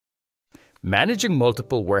Managing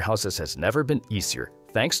multiple warehouses has never been easier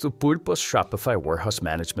thanks to PULPO's Shopify warehouse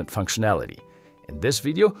management functionality. In this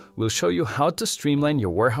video, we'll show you how to streamline your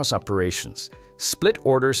warehouse operations, split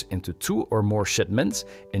orders into 2 or more shipments,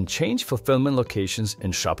 and change fulfillment locations in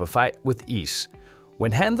Shopify with ease.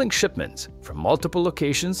 When handling shipments from multiple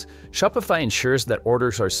locations, Shopify ensures that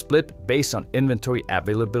orders are split based on inventory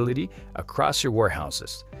availability across your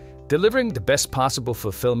warehouses, delivering the best possible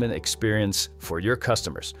fulfillment experience for your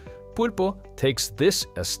customers. PULPO takes this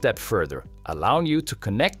a step further, allowing you to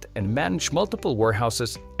connect and manage multiple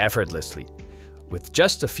warehouses effortlessly. With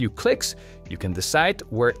just a few clicks, you can decide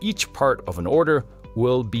where each part of an order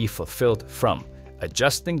will be fulfilled from,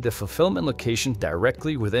 adjusting the fulfillment location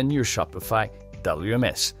directly within your Shopify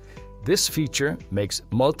WMS. This feature makes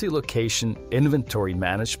multi-location inventory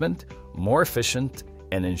management more efficient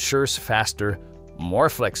and ensures faster, more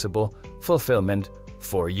flexible fulfillment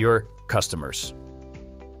for your customers.